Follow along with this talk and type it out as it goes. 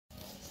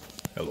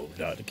Hello,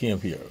 Dr.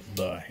 Kemp here,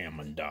 the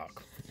Hammond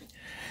Doc.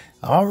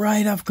 All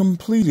right, I've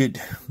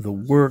completed the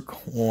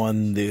work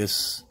on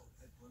this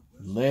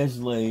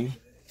Leslie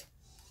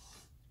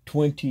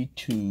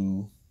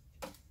 22H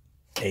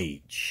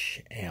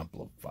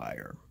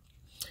amplifier.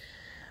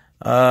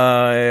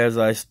 As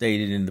I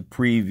stated in the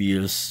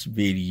previous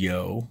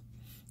video,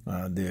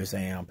 this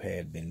amp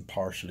had been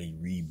partially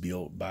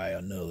rebuilt by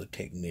another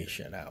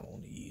technician out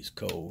on the East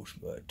Coast,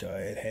 but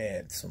it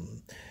had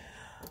some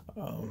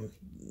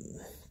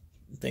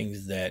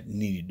things that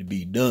needed to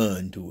be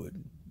done to it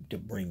to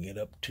bring it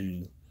up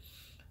to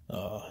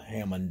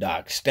Hammond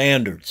Doc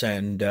standards,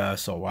 and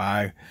so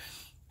I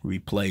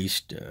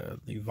replaced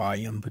the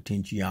volume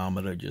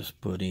potentiometer,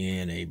 just put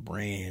in a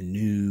brand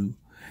new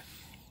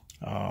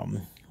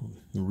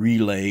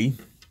relay,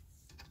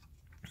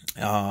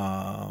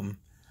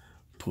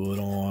 put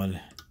on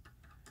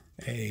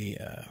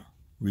a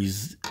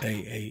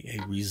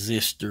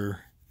resistor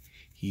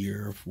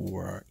here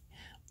for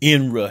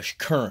inrush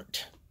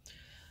current.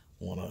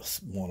 Want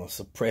to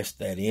suppress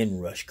that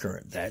inrush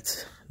current.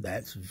 That's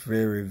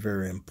very,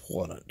 very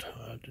important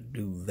to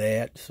do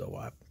that. So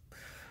I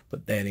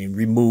put that in.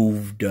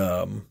 Removed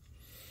the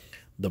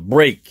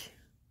brake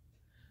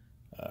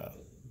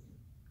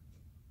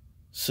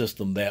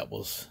system that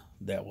was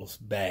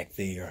back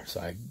there.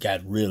 So I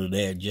got rid of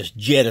that. Just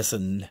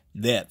jettisoned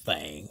that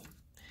thing.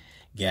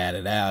 Got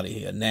it out of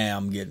here. Now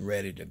I'm getting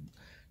ready to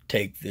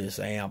take this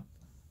amp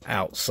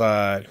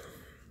outside.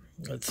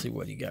 Let's see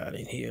what you got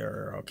in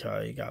here.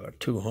 Okay, you got a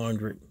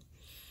 200.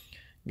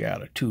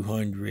 Got a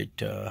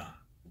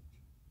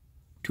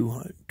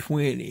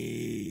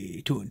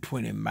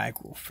 220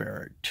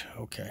 microfarad.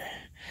 Okay.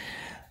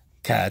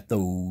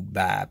 Cathode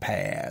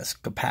bypass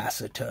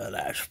capacitor.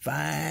 That's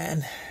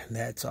fine.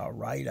 That's all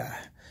right.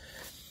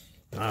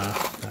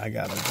 I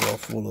got a drawer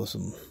full of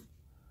some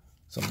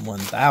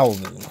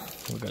 1000.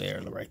 Look at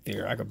there, right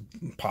there. I could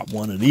pop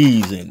one of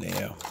these in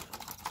there.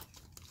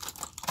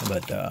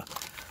 But the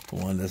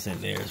one that's in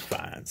there is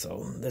fine.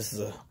 So this is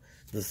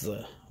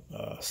a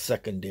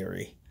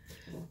secondary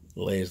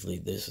Leslie.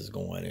 This is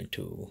going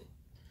into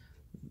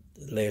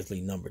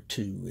Leslie number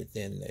 2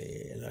 within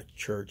a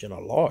church, in a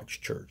large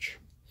church,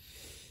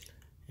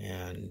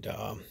 and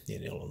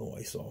in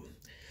Illinois. So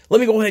let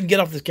me go ahead and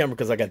get off this camera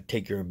because I got to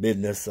take care of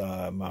business.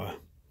 My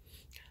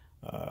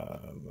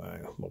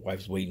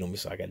wife's waiting on me,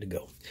 so I got to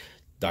go.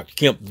 Dr.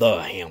 Kemp,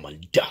 the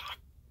Hammond Doc.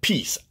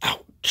 Peace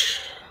out.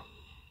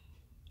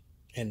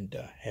 And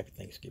happy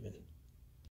Thanksgiving.